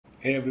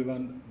Hey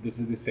everyone, this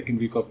is the second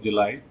week of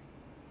July.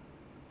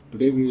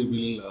 Today we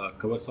will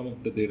cover some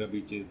of the data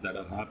breaches that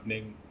are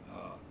happening,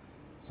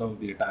 some of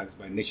the attacks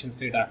by nation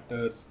state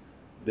actors.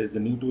 There's a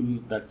new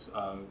tool that's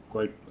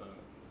quite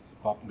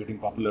getting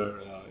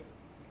popular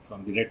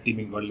from the red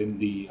teaming world in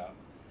the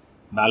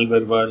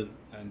malware world,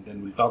 and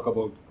then we'll talk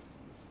about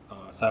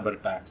cyber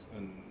attacks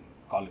in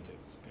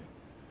colleges. Okay?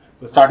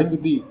 So starting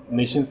with the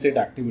nation state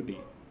activity,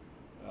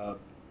 uh,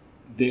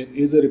 there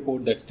is a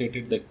report that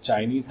stated that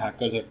Chinese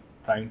hackers are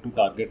trying to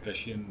target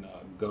Russian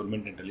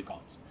government and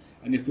telecoms.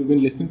 And if you've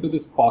been listening to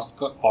this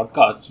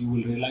podcast, you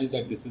will realize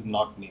that this is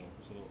not new.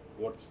 So,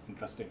 what's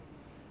interesting?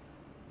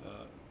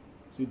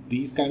 See,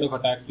 these kind of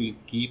attacks will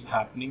keep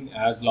happening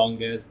as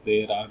long as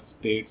there are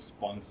state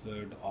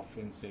sponsored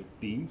offensive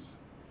teams.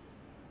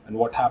 And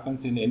what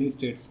happens in any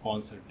state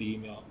sponsored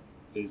team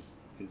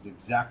is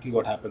exactly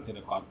what happens in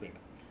a corporate.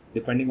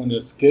 Depending on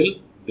your skill,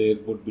 there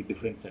would be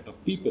different set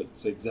of people.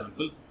 So,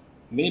 example,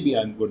 maybe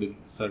I'm good in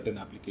certain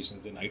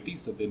applications in IT,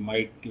 so they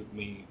might give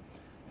me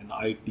an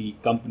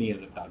IT company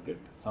as a target.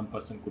 Some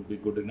person could be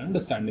good in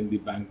understanding the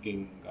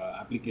banking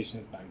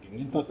applications, banking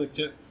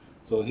infrastructure,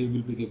 so he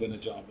will be given a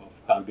job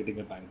of targeting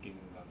a banking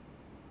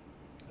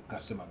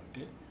customer,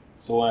 okay,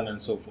 so on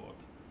and so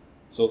forth.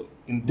 So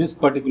in this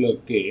particular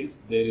case,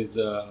 there is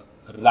a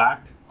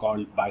rat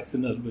called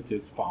Bisinal which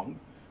is found.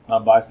 Now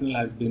Bisinal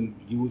has been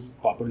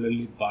used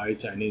popularly by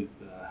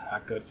Chinese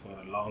hackers for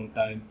a long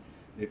time.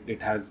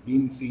 It has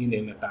been seen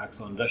in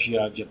attacks on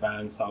Russia,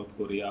 Japan, South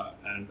Korea,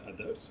 and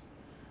others.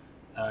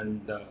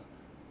 And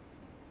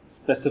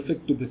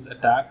specific to this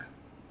attack,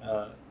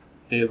 uh,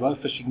 there were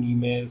phishing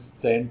emails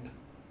sent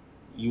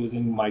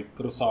using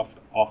Microsoft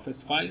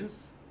Office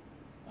files.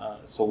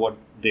 So what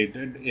they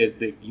did is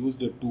they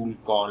used a tool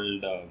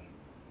called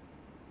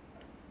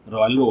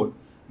Railroad,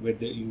 where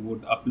you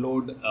would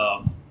upload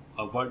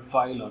a Word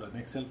file or an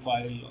Excel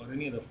file or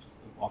any other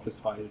Office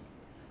files,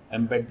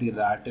 embed the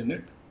rat in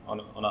it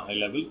on a high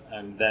level,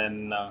 and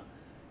then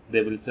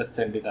they will just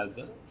send it as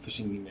a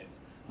phishing email.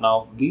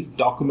 Now, these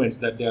documents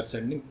that they are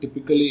sending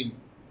typically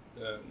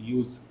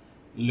use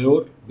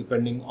lure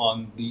depending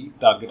on the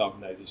target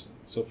organization.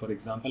 So, for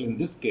example, in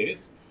this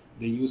case,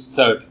 they use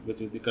CERT,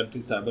 which is the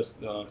country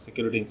Cyber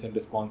Security Incident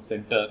Response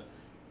Center,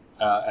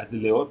 as a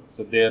lure.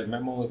 So, their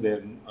memos,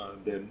 their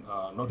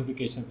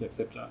notifications,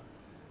 etc.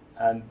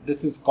 And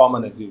this is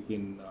common, as you've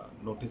been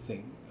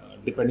noticing,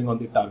 depending on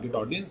the target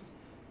audience.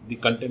 The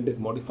content is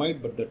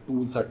modified, but the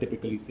tools are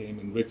typically same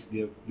in which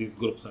these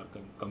groups are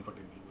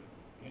comfortable with.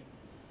 Okay?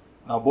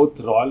 Now,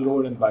 both Royal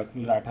Road and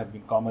Bicycle Rat have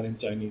been common in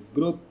Chinese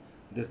group.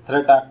 This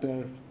threat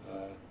actor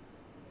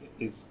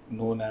is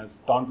known as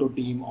Tonto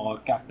Team or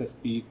Cactus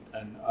Pete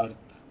and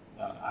Earth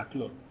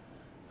Aclot.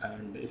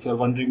 And if you're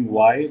wondering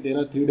why there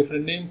are three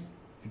different names,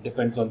 it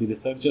depends on the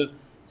researcher.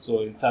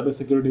 So in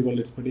cybersecurity world,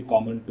 it's pretty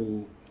common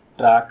to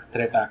track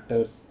threat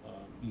actors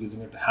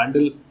using a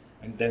handle,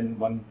 and then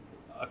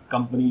a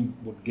company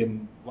would give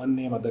one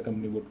name, other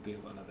company would give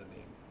another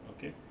name.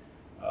 Okay,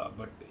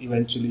 but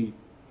eventually,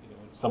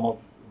 some of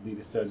the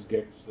research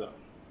gets to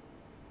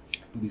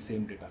the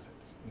same data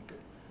sets.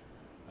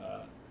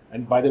 Okay,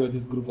 and by the way,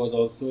 this group was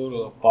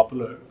also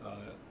popular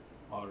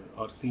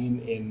or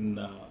seen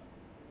in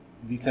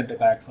recent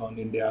attacks on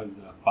India's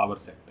power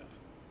sector.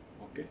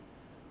 Okay,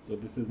 so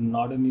this is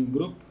not a new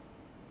group,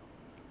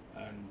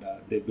 and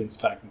they've been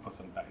striking for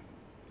some time.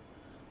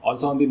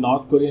 Also on the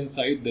North Korean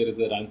side, there is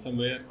a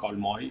ransomware called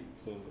Moi.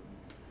 So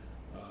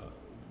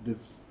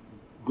this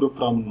group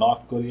from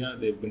North Korea,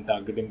 they've been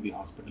targeting the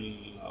hospital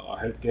or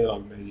healthcare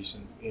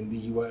organizations in the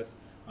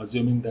US,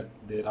 assuming that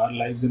there are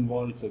lives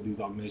involved, so these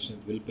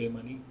organizations will pay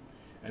money.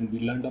 And we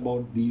learned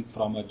about these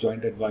from a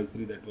joint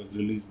advisory that was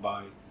released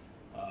by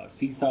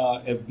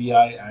CISA,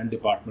 FBI, and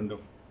Department of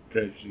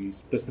Treasury,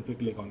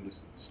 specifically on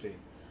this strain.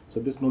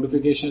 So this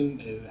notification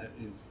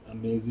is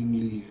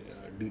amazingly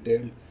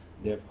detailed.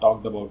 They have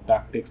talked about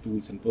tactics,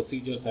 tools, and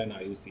procedures, and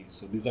IOCs.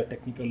 So these are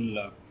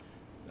technical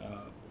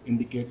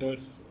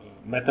indicators,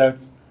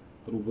 methods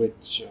through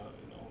which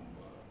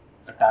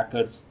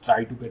attackers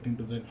try to get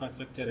into the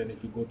infrastructure. And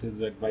if you go through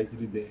the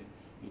advisory,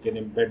 you can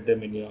embed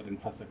them in your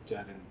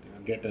infrastructure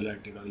and get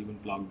alerted or even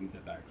block these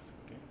attacks.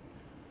 Okay.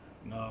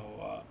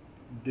 Now,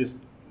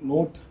 this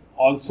note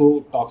also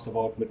talks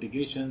about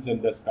mitigations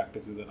and best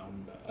practices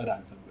around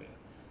ransomware.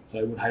 So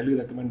I would highly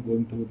recommend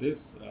going through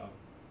this.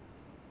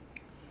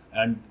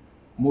 And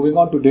moving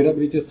on to data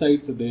breaches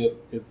side, so there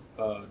is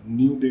a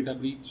new data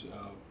breach.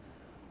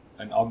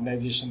 An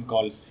organization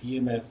called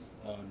CMS,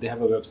 they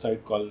have a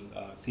website called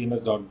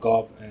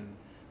cms.gov, and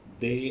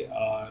they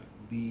are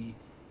the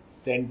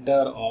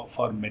center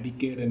for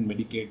Medicare and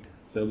Medicaid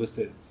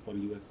services for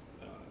US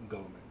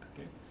government.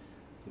 Okay,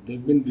 so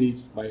they've been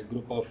breached by a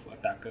group of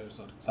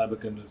attackers or cyber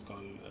criminals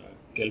called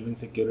Kelvin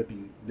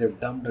Security. They've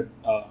dumped an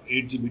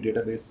 8 GB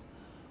database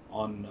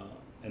on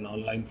an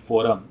online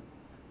forum,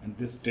 and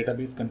this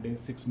database contains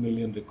 6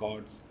 million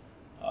records,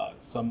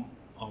 some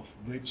of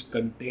which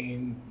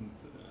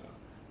contains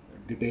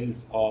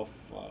details of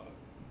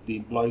the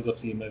employees of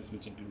CMS,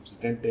 which includes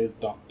dentists,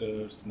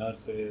 doctors,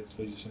 nurses,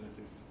 physician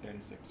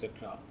assistants,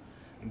 etc.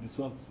 and this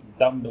was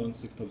dumped on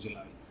 6th of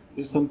July.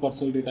 There's some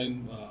personal data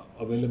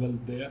available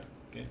there.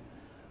 Okay,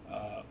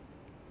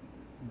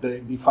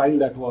 the file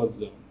that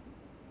was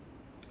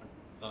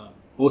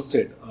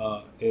posted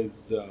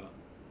is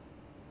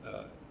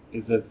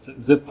a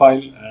zip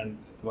file, and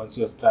once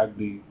you extract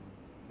the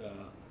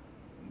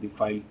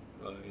file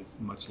is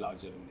much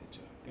larger in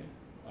nature. Okay,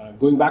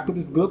 going back to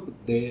this group,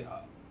 they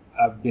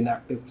have been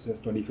active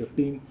since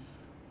 2015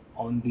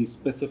 on the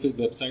specific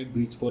website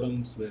breach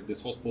forums where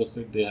this was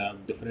posted. They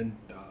have different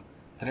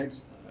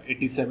threads,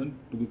 87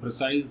 to be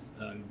precise,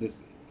 and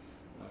this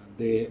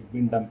they've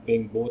been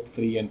dumping both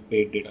free and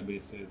paid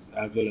databases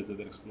as well as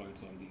other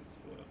exploits on these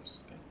forums.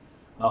 Okay.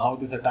 Now, how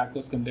this attack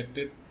was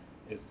conducted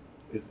is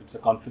it's a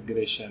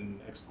configuration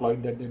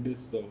exploit that they did.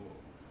 So,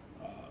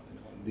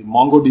 the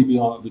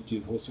MongoDB, which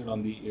is hosted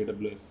on the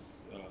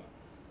AWS,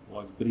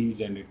 was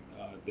breached, and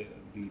the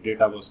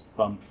data was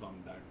pumped from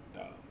that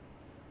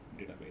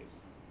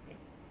database. Okay.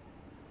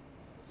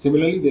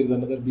 Similarly, there is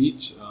another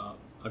breach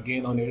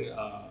again on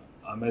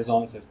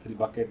Amazon's S3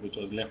 bucket, which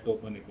was left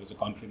open. It was a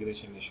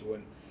configuration issue,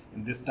 and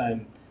in this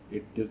time,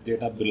 this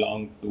data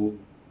belonged to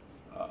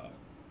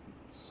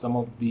some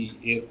of the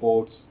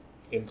airports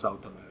in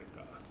South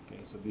America. Okay,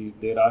 so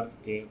there are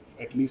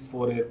at least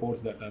 4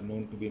 airports that are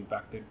known to be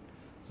impacted.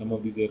 Some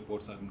of these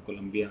airports are in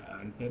Colombia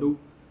and Peru,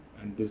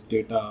 and this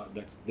data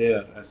that's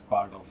there as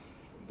part of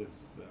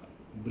this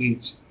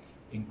breach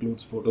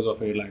includes photos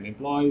of airline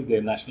employees,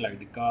 their national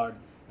ID card,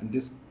 and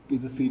this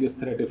is a serious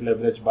threat if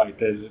leveraged by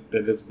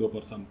terrorist group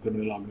or some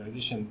criminal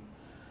organization,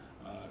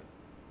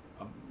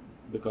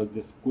 because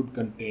this could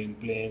contain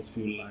planes,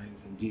 fuel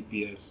lines, and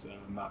GPS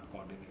map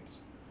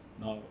coordinates.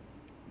 Now,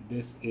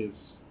 this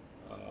is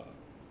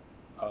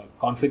a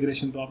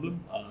configuration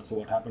problem. So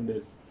what happened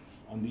is,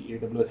 on the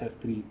AWS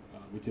S3,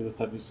 which is a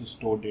service to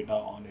store data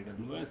on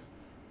AWS,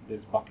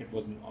 this bucket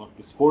or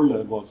this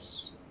folder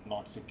was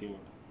not secured,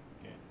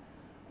 okay,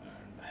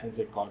 and hence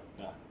it got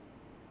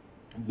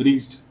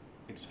breached.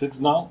 It's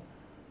fixed now,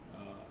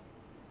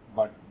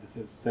 but this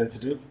is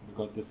sensitive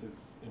because this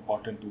is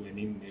important to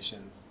any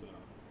nation's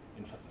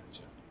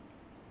infrastructure.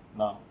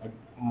 Now,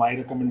 my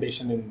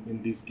recommendation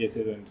in these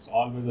cases, and it's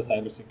always a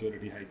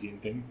cybersecurity hygiene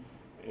thing,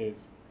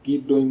 is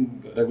keep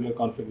doing regular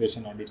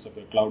configuration audits of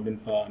your cloud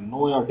infra,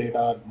 know your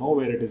data, know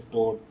where it is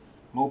stored,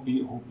 know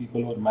who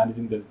people are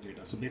managing this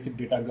data. So basic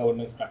data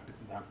governance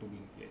practices have to be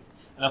in place.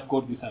 And of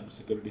course, the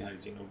cybersecurity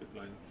hygiene of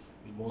deploying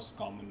the most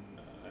common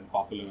and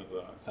popular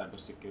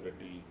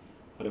cybersecurity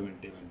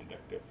preventive and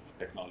detective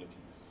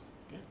technologies.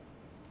 Okay.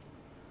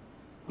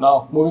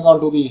 Now, moving on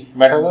to the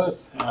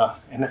metaverse,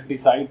 NFT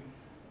side.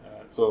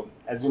 So,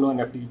 as you know,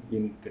 NFT have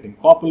been getting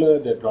popular.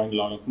 They're drawing a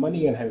lot of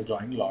money and hence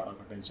drawing a lot of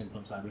attention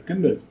from cyber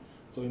criminals.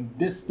 So, in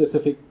this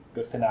specific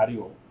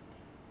scenario,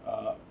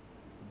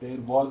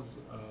 there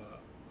was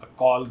a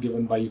call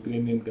given by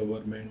Ukrainian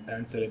government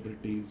and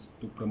celebrities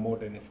to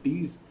promote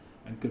NFTs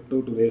and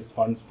crypto to raise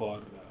funds for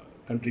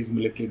country's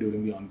military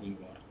during the ongoing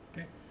war.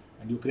 Okay,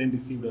 and Ukraine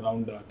received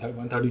around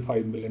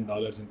 $135 million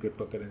in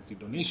cryptocurrency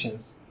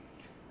donations.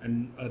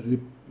 And a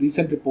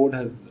recent report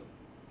has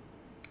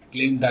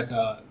claimed that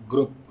a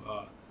group,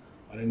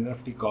 an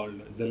NFT called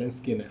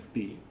Zelensky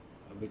NFT,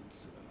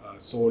 which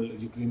sold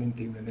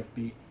Ukrainian-themed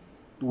NFT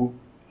to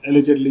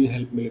allegedly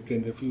help military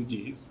and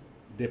refugees,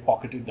 they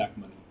pocketed that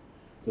money.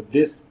 So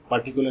this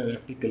particular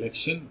NFT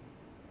collection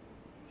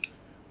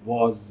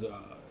was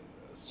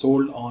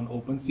sold on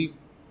OpenSea,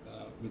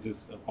 which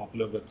is a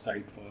popular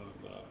website for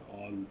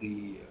all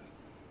the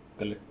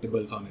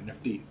collectibles on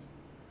NFTs,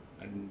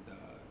 and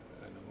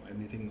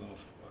anything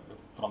of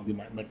from the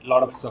a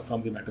lot of stuff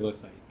from the metaverse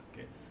side.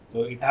 Okay,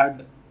 so it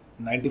had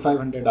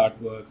 9,500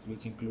 artworks,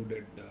 which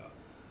included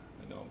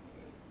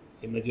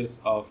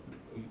images of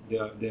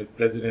their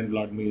president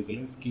Vladimir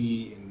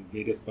Zelensky in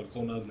various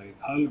personas like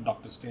Hulk,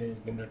 Doctor Strange,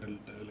 Ninja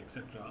Turtle,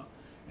 etc.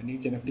 And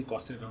each NFT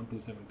costed around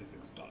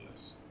 $276.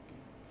 Okay.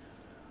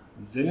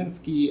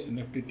 Zelensky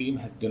NFT team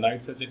has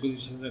denied such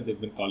acquisitions, and they've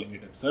been calling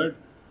it absurd.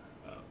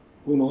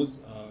 Who knows?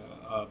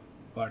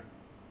 But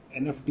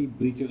NFT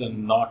breaches are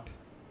not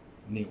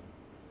new.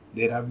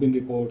 There have been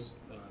reports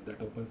that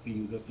OpenSea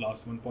users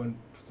lost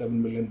 $1.7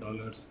 million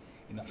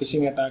in a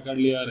phishing attack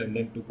earlier, and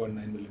then $2.9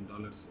 million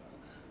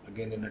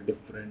again in a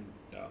different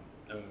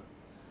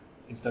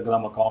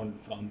Instagram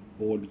account from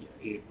Board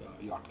Ape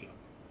Yacht Club.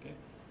 Okay,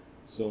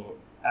 so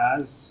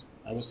as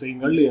I was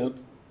saying earlier,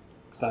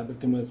 cyber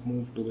criminals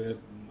move to where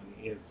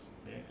money is.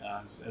 Okay?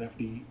 As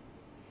NFT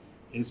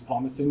is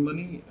promising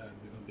money,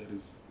 there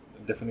is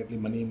definitely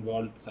money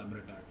involved.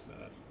 Cyber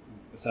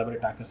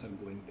attackers are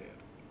going there.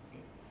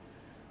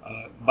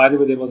 By the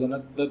way, there was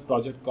another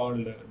project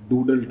called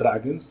Doodle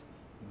Dragons.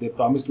 They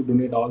promised to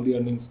donate all the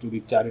earnings to the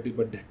charity,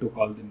 but they took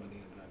all the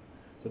money and ran.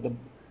 So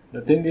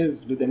the thing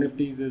is with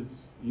NFTs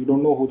is you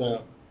don't know who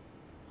the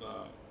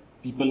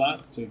people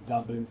are. So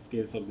example, in this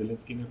case of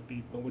Zelensky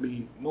NFT,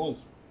 nobody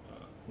knows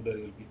who the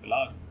real people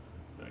are.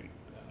 Right?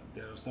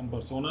 There are some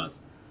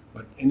personas,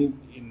 but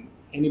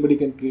anybody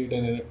can create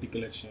an NFT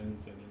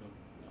collections and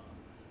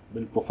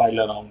build profile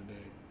around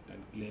it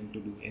and claim to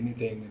do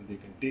anything, and they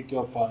can take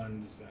your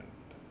funds and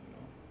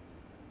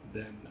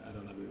then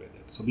run away with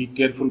it. So be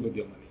careful with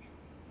your money.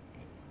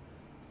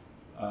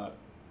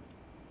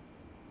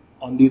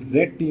 On the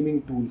red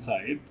teaming tool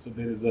side, so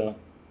there is a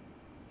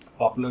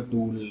popular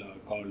tool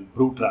called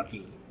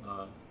Rattle,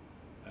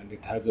 and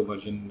it has a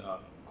version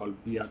called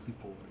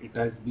BRC4. It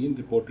has been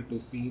reported to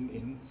seen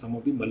in some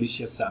of the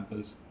malicious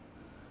samples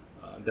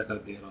that are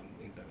there on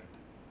the internet.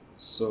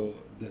 So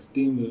this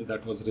team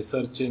that was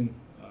researching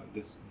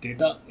this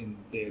data in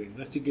their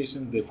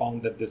investigations, they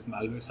found that this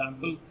malware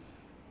sample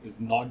is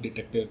not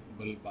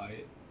detectable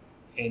by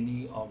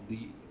any of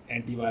the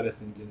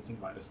antivirus engines in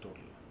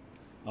VirusTotal.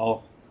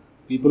 Now,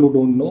 people who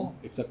don't know,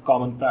 it's a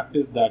common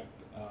practice that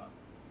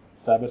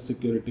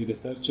cybersecurity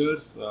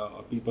researchers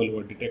or people who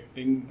are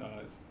detecting,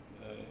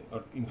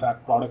 or in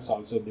fact products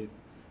also, they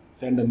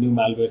send a new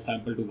malware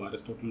sample to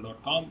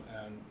virustotal.com,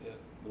 and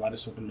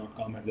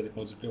virustotal.com has a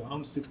repository of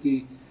around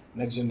 60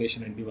 next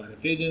generation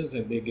antivirus agents,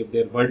 and they give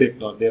their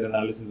verdict or their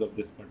analysis of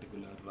this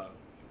particular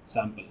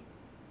sample.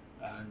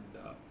 And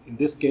in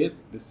this case,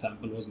 this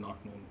sample was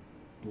not known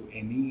to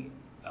any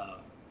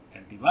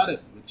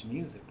antivirus, which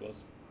means it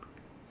was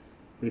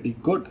pretty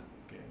good.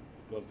 Okay,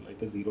 it was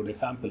like a 0-day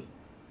sample.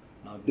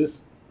 Now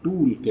this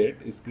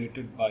toolkit is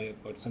created by a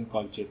person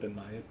called Chetan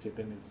Nayak.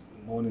 Chetan is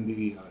known in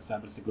the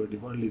cybersecurity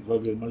world. He's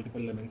worked with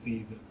multiple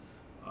MNCs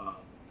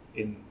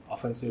in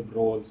offensive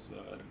roles,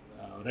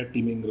 red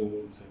teaming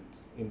roles,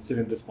 and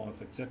incident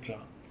response, etc.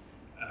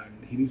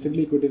 And he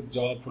recently quit his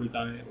job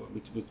full-time,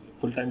 which was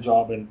full-time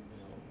job, and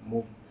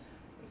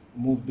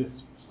moved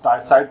this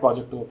side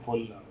project to a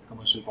full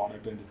commercial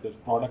product, and the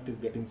product is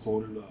getting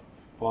sold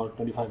for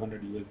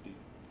 2,500 USD.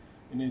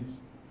 In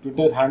his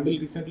Twitter handle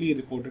recently, he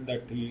reported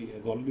that he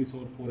has already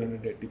sold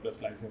 480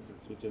 plus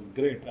licenses, which is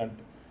great. And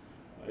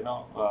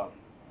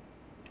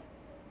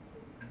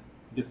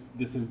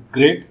this is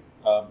great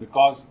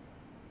because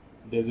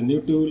there's a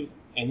new tool.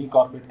 Any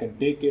corporate can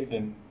take it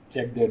and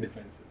check their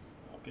defenses.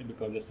 Okay,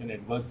 because it's an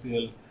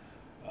adversarial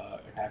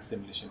attack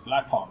simulation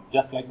platform,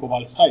 just like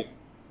Cobalt Strike.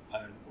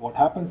 And what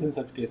happens in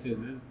such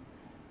cases is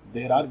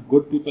there are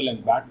good people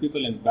and bad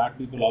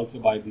people also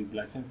buy these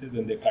licenses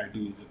and they try to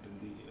use it in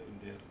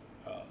their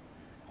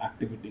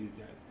activities.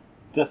 And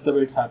just the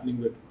way it's happening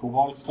with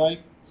Cobalt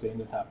Strike, same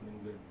is happening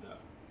with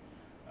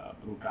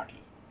Rattle,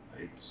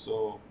 right?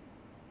 So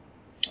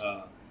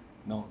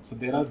so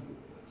there are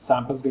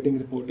samples getting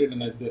reported,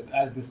 and as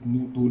this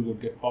new tool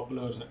would get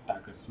popular,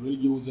 attackers will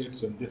use it.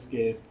 So in this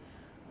case,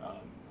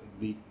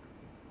 the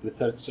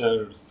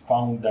researchers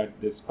found that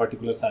this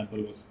particular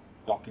sample was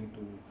talking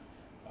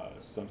to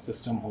some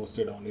system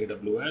hosted on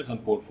AWS on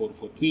port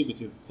 443,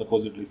 which is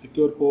supposedly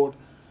secure port,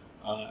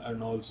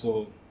 and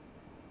also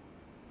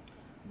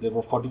there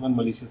were 41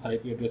 malicious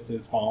IP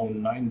addresses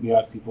found, 9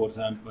 BRC4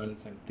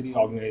 samples, and 3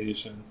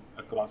 organizations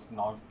across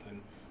North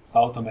and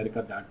South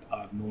America that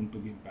are known to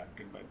be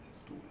impacted by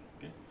this tool.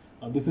 Okay,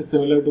 now this is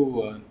similar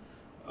to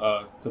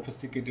a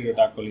sophisticated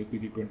attack called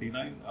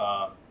APT29,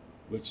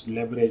 which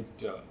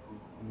leveraged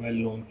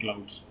well-known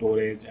cloud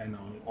storage and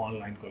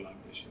online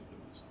collaboration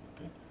tools.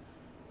 Okay,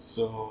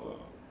 so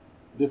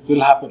this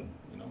will happen.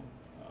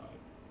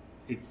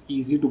 It's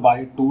easy to buy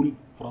a tool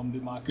from the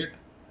market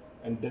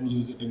and then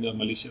use it in your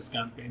malicious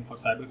campaign for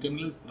cyber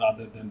criminals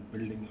rather than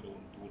building your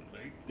own tool,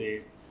 right?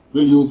 They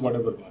will use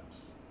whatever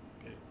works.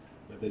 Okay,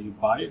 whether you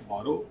buy,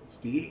 borrow,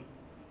 steal,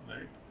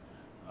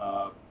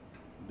 right?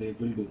 They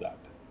will do that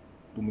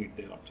to meet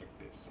their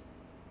objectives.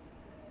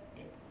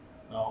 Okay.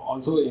 Now,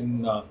 also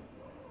in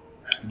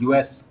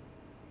US,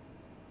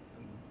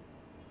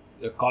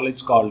 a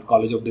college called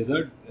College of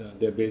Desert,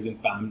 they're based in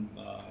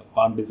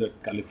Palm Desert,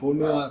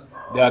 California.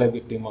 They are a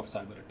victim of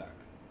cyber attack.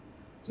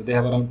 So they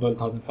have around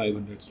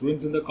 12,500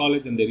 students in the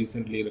college, and they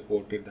recently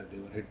reported that they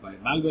were hit by a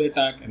malware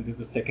attack, and this is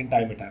the second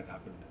time it has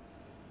happened.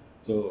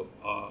 So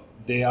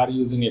they are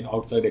using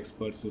outside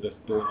experts to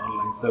restore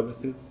online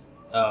services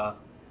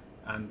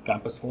and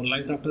campus phone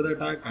lines after the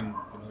attack, and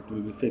it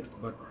will be fixed.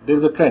 But there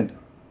is a trend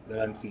that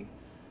I'm seeing.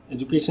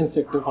 Education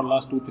sector for the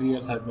last 2-3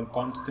 years have been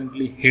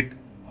constantly hit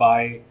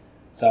by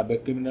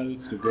cyber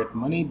criminals to get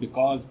money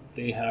because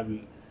they have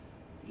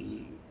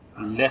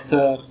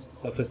lesser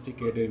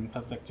sophisticated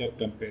infrastructure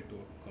compared to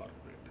a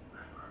corporate.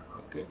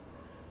 Okay,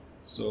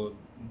 so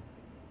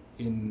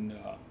in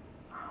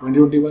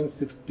 2021,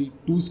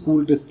 62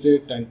 school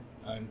districts and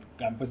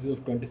campuses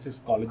of 26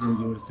 colleges and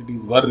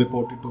universities were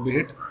reported to be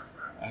hit,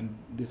 and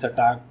this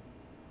attack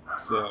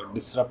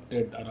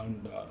disrupted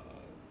around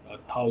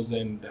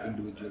 1,000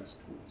 individual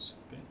schools.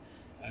 Okay,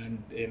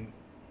 and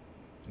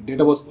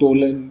data was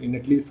stolen in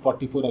at least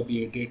 44 of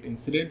the 88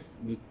 incidents,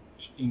 which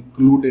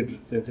included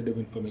sensitive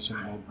information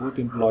about both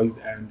employees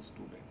and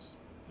students.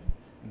 Okay?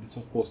 And this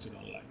was posted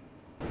online.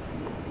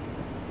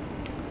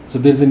 So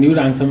there is a new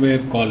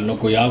ransomware called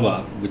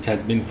Nokoyawa, which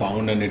has been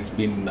found, and it's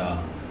been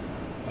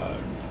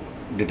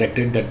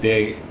detected that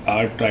they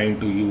are trying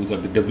to use, or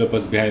the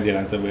developers behind the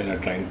ransomware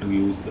are trying to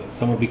use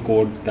some of the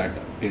codes that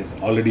is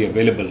already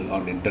available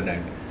on the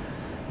internet.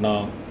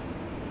 Now,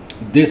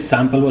 this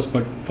sample was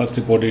first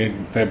reported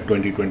in Feb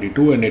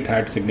 2022, and it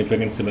had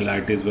significant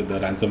similarities with the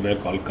ransomware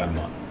called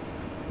Karma.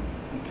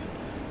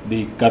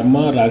 The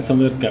Karma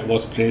ransomware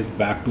was traced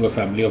back to a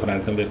family of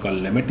ransomware called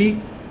Lemeti,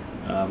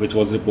 which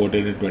was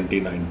reported in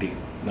 2019.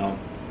 Now,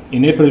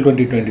 in April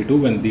 2022,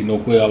 when the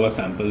Nokoyawa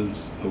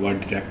samples were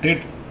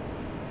detected,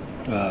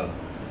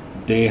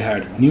 they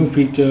had new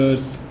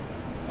features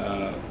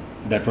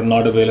that were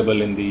not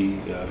available in the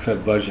Feb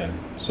version.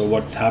 So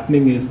what's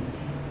happening is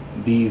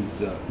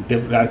these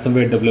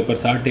ransomware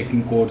developers are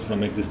taking codes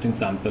from existing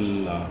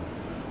sample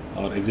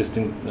or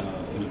existing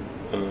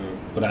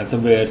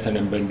ransomwares and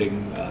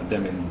embedding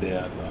them in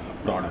their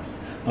products.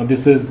 Now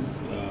this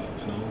is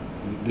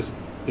this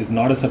is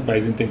not a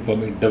surprising thing for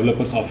me.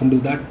 Developers often do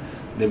that.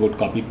 They would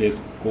copy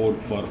paste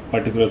code for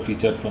particular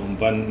feature from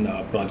one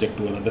project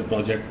to another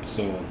project.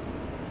 So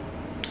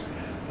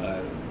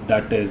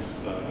that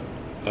is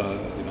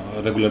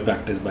a regular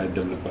practice by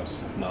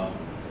developers. Now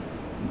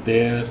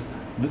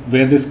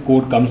where this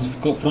code comes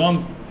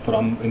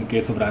from in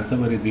case of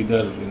ransomware is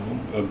either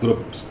a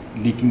group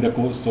leaking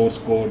the source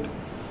code,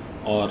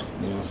 or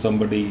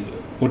somebody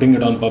putting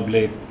it on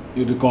public.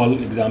 You recall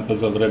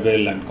examples of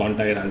Rattle and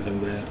Contai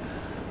ransomware,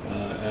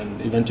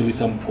 and eventually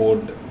some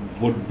code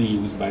would be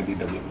used by the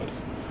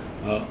developers.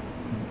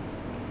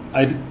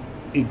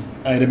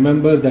 I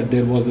remember that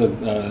there was a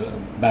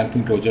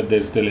banking Trojan.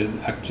 There still is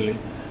actually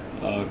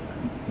a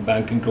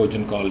banking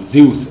Trojan called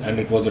Zeus, and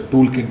it was a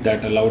toolkit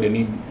that allowed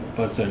any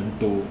person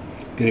to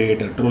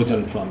create a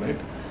Trojan from it.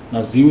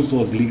 Now Zeus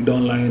was leaked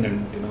online,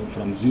 and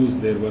from Zeus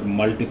there were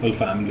multiple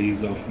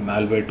families of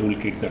malware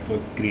toolkits that were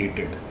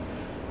created.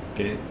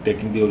 Okay,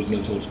 taking the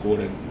original source code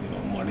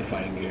and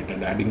modifying it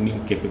and adding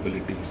new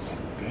capabilities.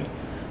 Okay,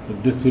 so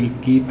this will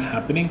keep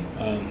happening,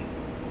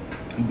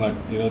 but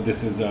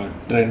this is a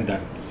trend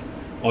that's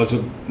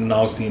also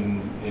now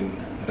seen in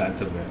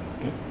ransomware.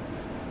 Okay,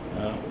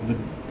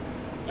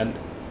 and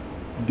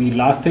the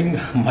last thing,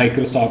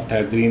 Microsoft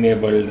has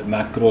re-enabled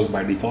macros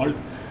by default.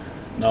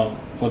 Now,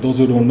 for those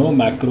who don't know,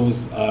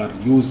 macros are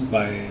used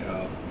by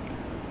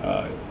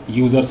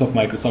users of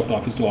Microsoft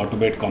Office to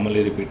automate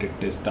commonly repeated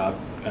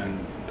tasks, and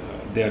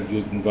they are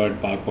used in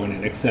Word, PowerPoint,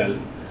 and Excel.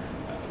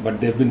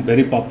 But they've been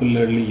very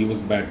popularly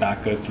used by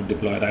attackers to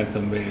deploy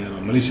ransomware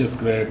or malicious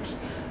scripts.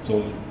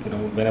 So,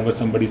 whenever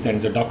somebody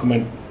sends a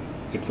document,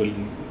 it will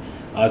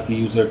ask the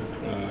user,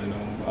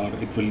 or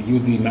it will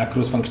use the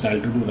macros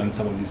functionality to run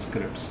some of these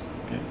scripts.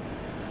 Okay.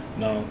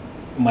 Now,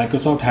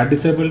 Microsoft had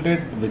disabled it,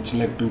 which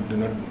led to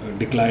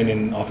decline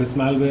in Office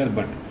malware.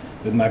 But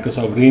with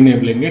Microsoft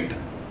re-enabling it,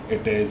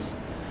 it is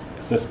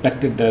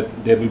suspected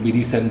that there will be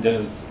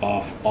resenders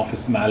of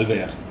Office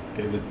malware.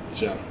 Okay,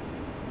 which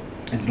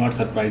is not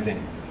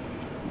surprising.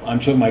 I'm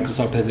sure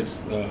Microsoft has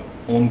its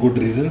own good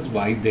reasons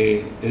why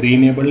they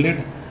re-enabled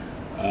it,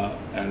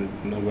 and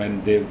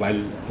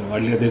while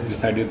earlier they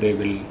decided they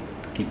will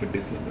keep it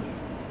disabled.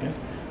 Okay,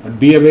 but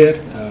be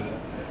aware.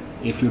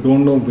 If you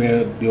don't know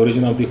where the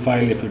origin of the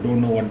file, if you don't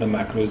know what the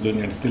macro is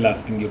doing and still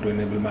asking you to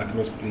enable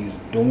macros, please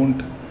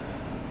don't.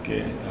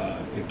 Okay,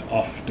 it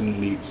often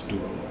leads to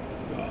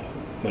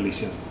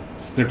malicious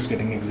scripts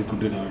getting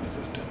executed on the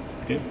system.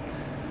 Okay,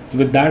 so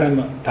with that,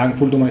 I'm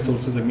thankful to my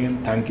sources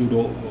again. Thank you to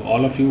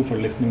all of you for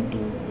listening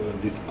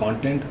to this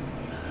content.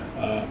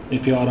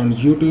 If you are on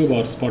YouTube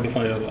or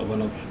Spotify or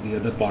one of the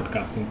other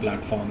podcasting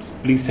platforms,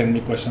 please send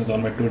me questions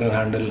on my Twitter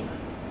handle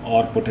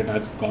or put it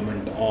as a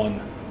comment on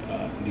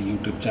the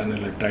YouTube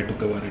channel. I try to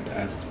cover it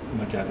as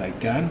much as I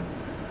can.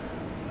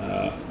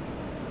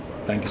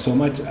 Thank you so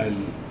much. I'll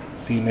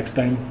see you next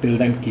time. Till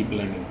then, keep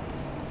learning.